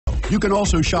You can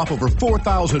also shop over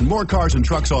 4,000 more cars and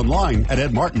trucks online at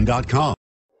edmartin.com.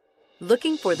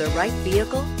 Looking for the right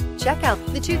vehicle? Check out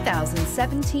the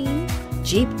 2017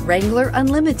 Jeep Wrangler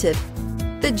Unlimited.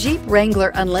 The Jeep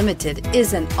Wrangler Unlimited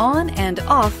is an on- and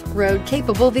off-road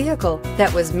capable vehicle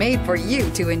that was made for you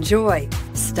to enjoy.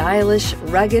 Stylish,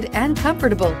 rugged, and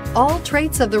comfortable, all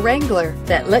traits of the Wrangler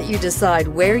that let you decide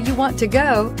where you want to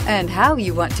go and how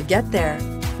you want to get there.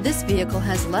 This vehicle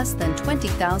has less than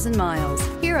 20,000 miles.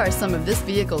 Here are some of this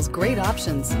vehicle's great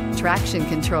options: traction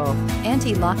control,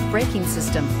 anti-lock braking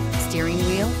system, steering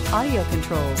wheel audio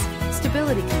controls,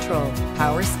 stability control,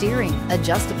 power steering,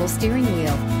 adjustable steering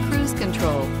wheel, cruise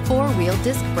control, four-wheel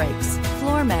disc brakes,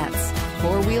 floor mats,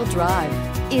 four-wheel drive.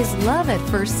 Is love at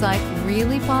first sight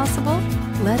really possible?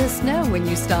 Let us know when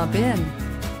you stop in.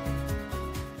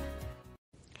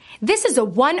 This is a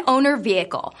one-owner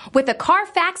vehicle with a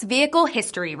CARFAX Vehicle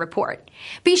History Report.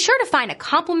 Be sure to find a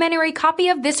complimentary copy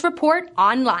of this report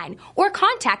online or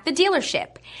contact the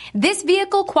dealership. This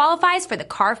vehicle qualifies for the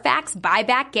CARFAX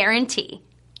Buyback Guarantee.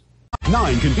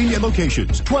 9 convenient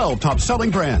locations, 12 top-selling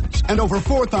brands, and over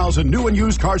 4,000 new and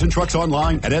used cars and trucks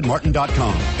online at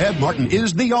edmartin.com. Ed Martin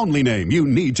is the only name you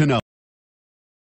need to know.